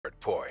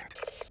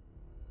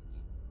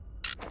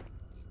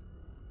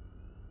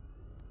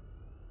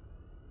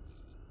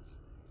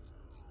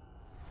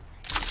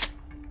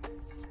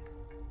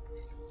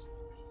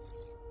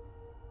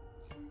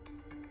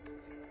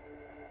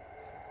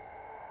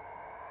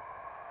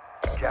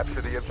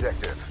Capture the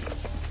objective.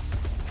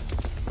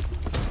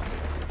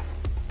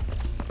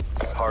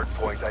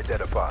 Hardpoint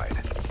identified.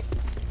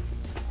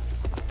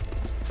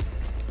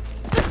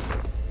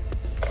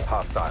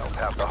 Hostiles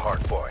have the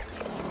hardpoint.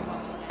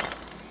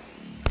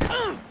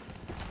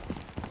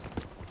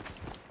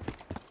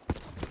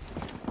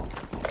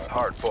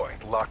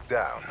 Hardpoint locked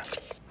down.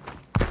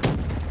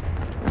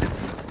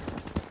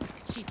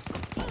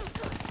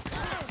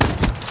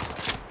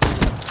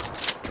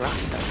 Drop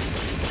them.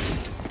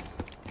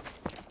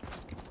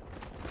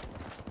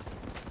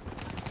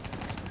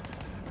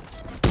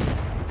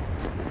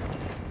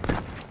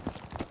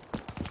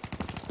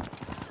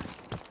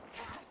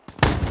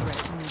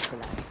 Threat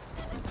neutralized.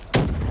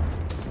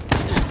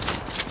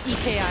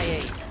 EKIA.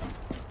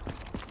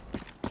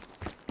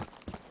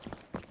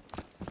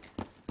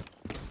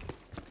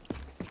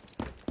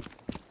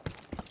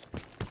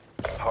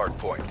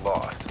 Hardpoint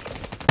lost.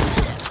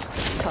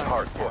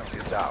 Hardpoint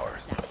is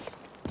ours.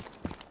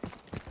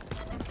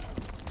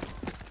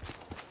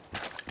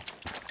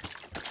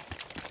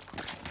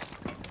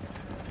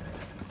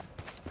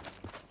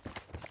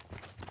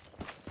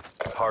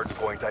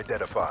 Hardpoint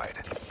identified.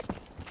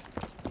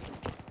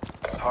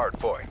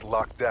 Hardpoint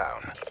locked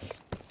down.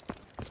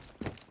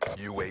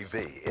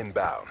 UAV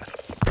inbound.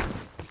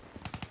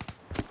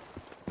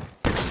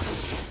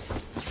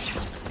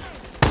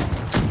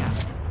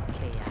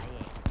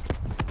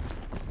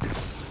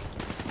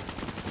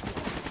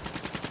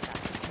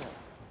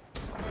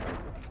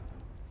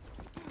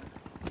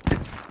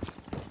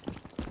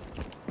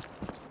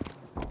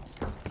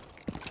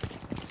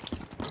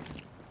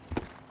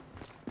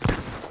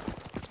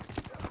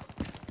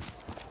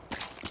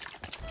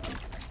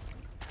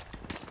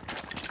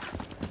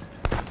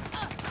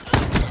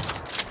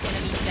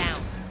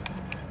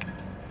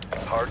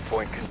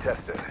 Hardpoint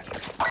contested.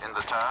 In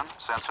the turn,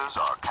 sensors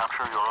are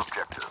capture your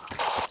objective.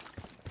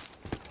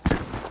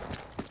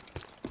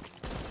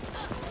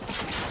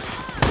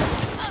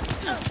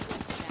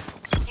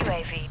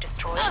 UAV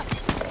destroyed.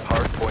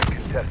 Hardpoint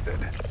contested.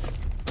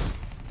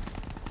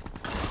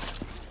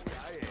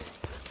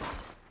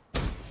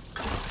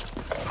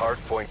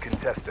 Hardpoint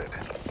contested.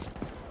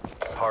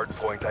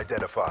 Hardpoint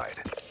identified.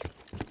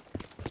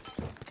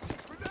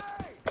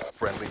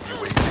 Friendly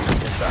UAV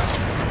inbound.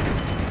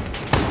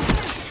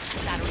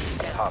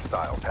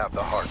 Hostiles have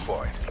the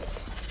hardpoint.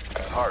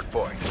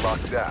 Hardpoint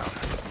locked down.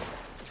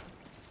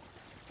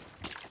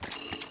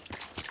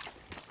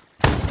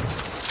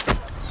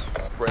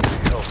 Friendly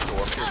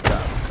Hellstorm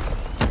inbound.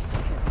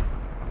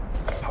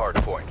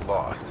 Hardpoint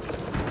lost.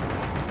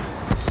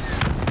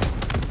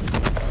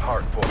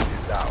 Hardpoint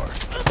is ours.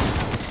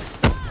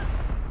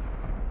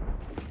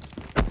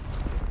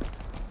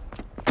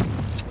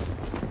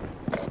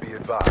 Be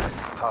advised,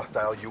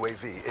 hostile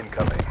UAV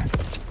incoming.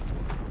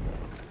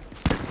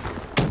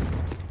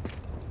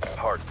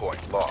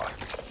 Hardpoint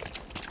lost.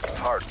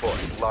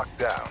 Hardpoint locked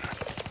down.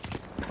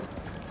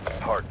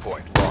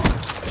 Hardpoint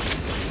lost.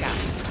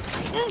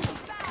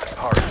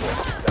 Hardpoint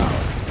is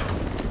ours.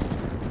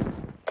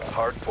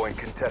 Hardpoint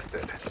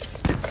contested.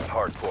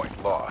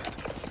 Hardpoint lost.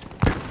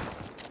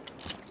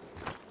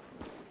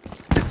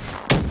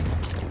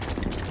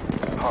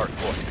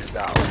 Hardpoint is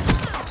ours.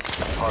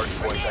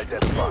 Hardpoint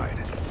identified.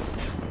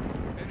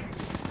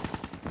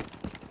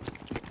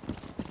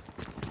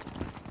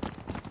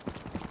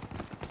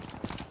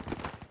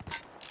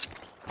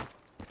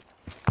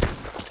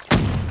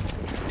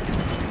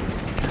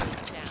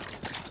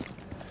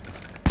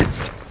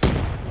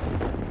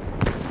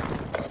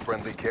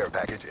 Friendly care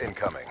package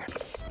incoming.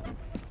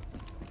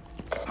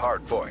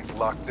 Hardpoint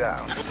locked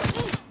down.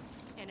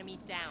 Enemy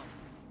down.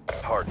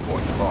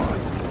 Hardpoint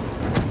lost.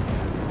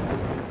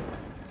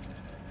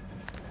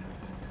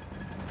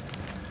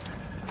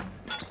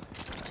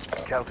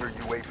 Counter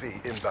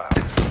UAV inbound.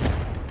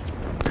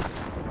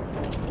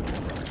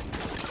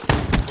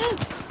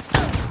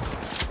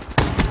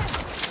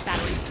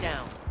 Batteries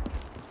down.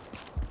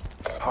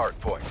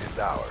 Hardpoint is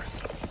ours.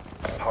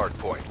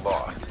 Hardpoint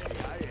lost.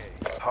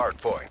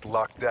 Hardpoint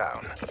locked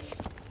down.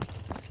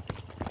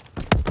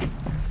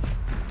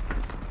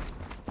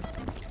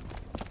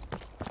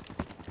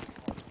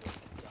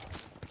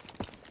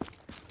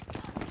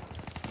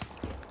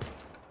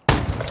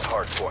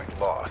 Hardpoint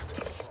lost.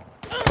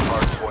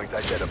 Hardpoint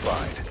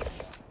identified.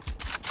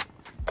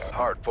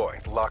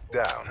 Hardpoint locked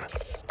down.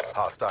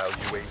 Hostile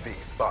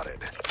UAV spotted.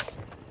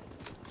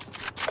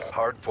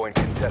 Hardpoint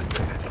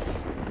contested.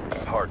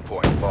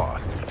 Hardpoint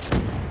lost.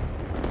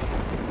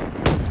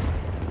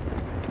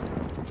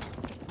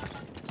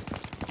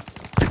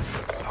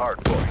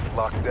 Hardpoint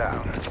locked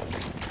down.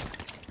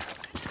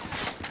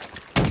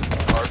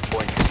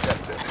 Hardpoint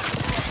contested.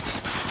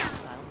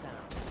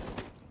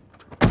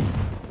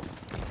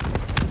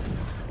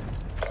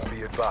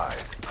 Be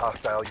advised,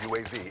 hostile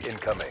UAV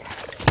incoming.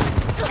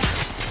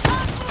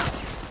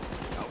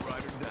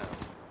 Outrider down.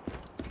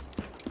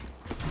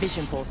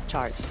 Vision pulse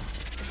charged.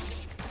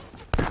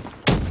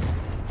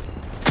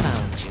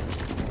 Found you.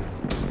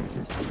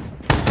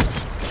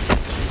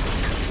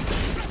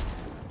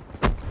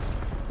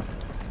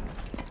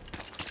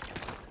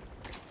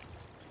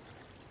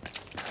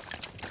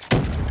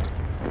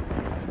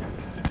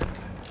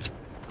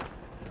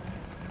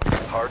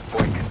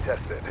 Hardpoint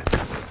contested.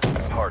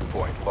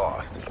 Hardpoint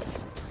lost.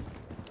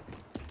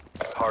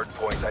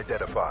 Hardpoint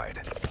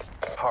identified.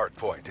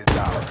 Hardpoint is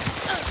ours.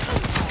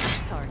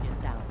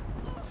 Target down.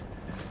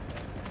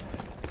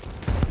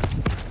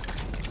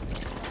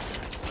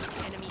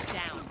 Enemy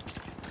down.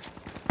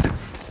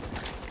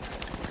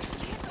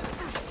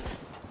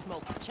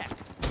 Smoke check.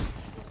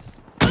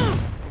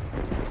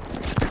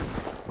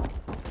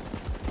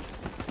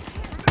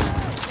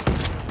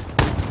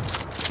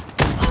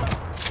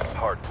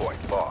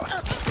 Hardpoint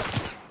lost.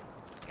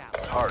 Scout.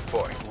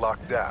 Hardpoint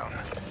locked down.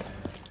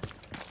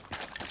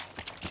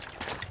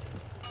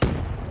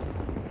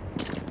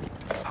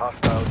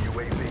 Hostile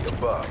UAV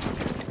above.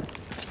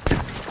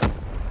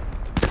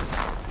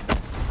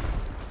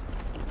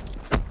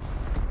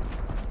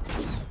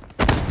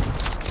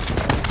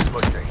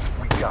 Pushing.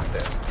 We got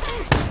this.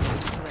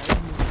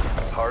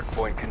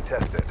 Hardpoint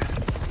contested.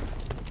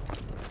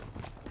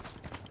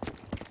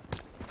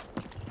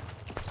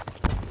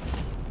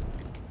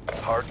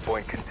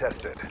 Hardpoint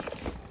contested.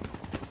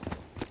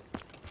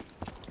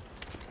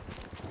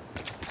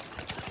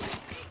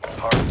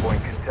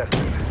 Hardpoint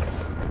contested.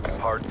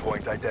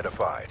 Hardpoint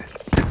identified.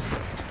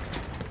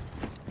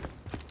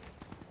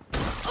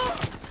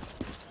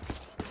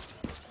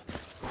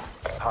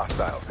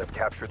 Hostiles have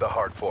captured the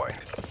hardpoint.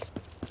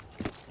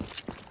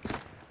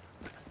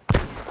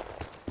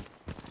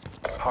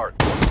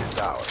 Hardpoint is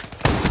ours.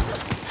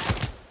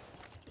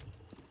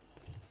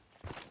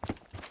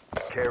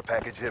 Care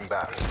package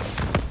inbound.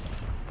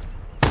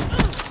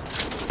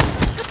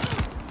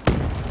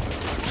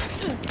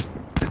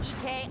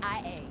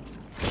 EKIA.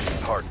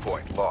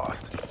 Hardpoint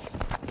lost.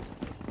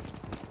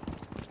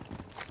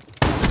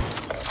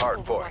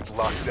 Hardpoint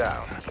locked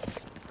down.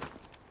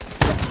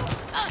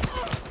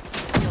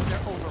 Shields are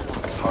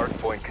overwatch.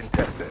 Hardpoint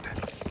contested.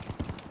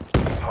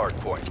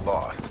 Hardpoint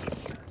lost.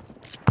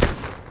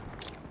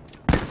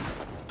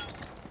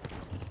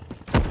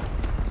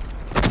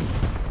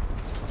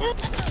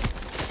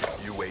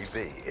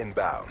 UAV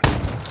inbound.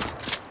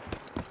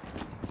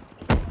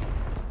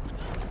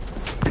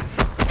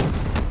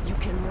 You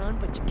can run,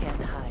 but you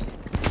can't hide.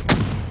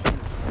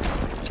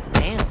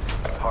 Damn.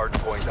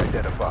 Hardpoint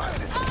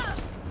identified.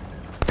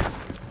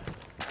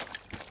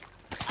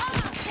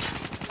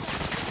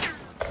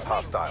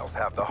 Hostiles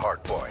have the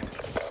hardpoint.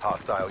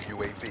 Hostile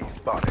UAV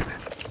spotted.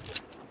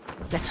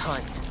 Let's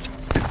hunt.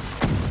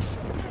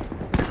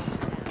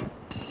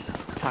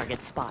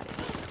 Target spotted.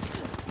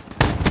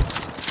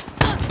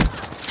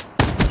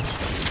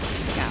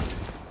 Scout.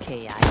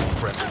 KIA.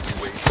 Friendly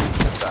UAV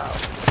inbound.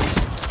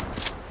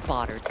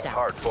 Spotter down.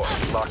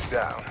 Hardpoint locked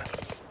down.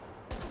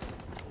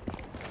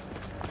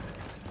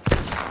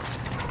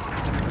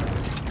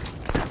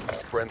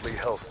 Friendly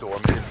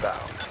Hellstorm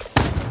inbound.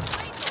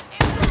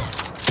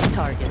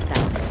 Target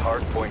down.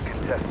 Hardpoint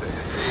contested.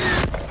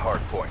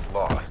 Hardpoint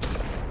lost.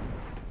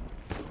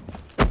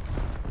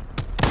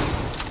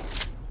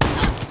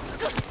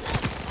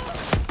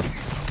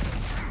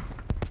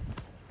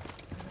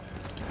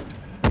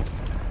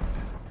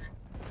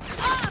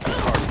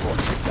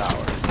 Hardpoint is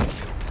ours.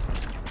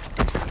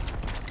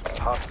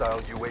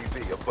 Hostile UAV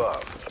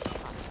above.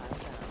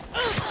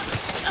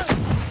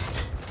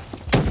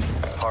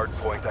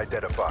 Hardpoint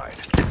identified.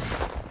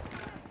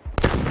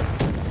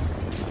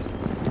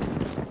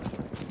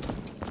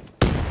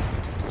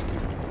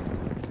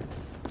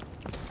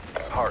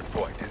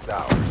 Hardpoint is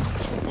ours.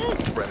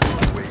 Friendly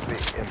UAV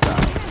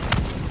inbound.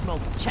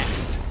 Smoke check.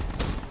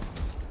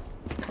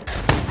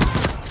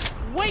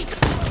 Wait!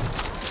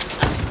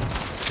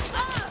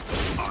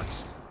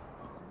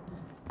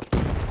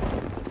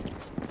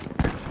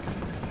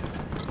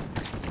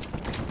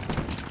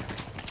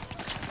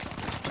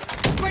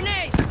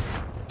 Grenade!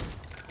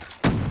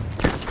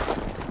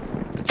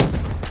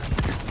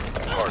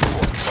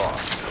 Hardpoint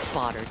lost.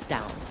 Spotter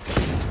down.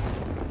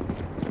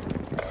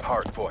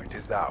 Hardpoint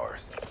is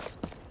ours.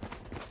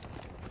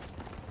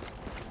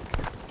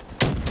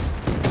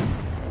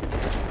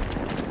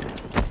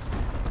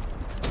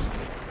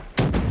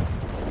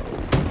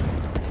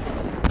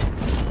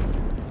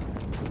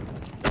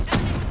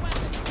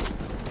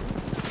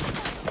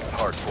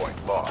 Hardpoint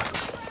lost.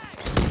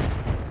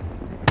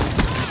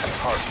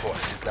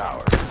 Hardpoint is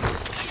ours.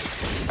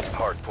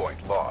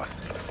 Hardpoint lost.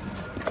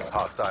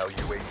 Hostile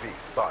UAV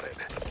spotted.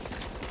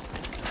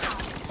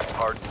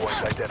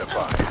 Hardpoint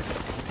identified.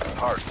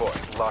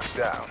 Hardpoint locked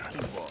down.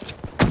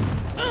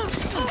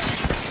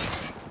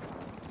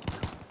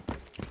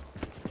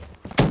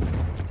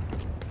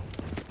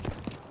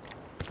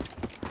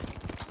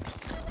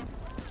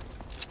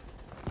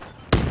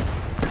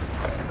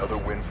 Another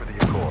win for the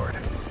Accord.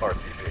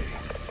 RTB.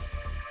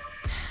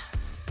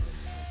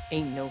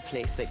 Ain't no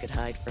place they could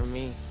hide from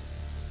me.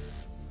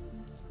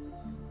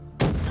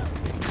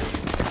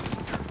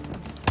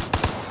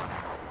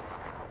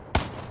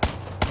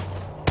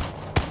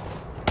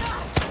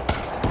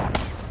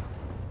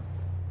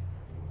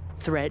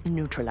 Threat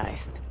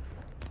neutralized.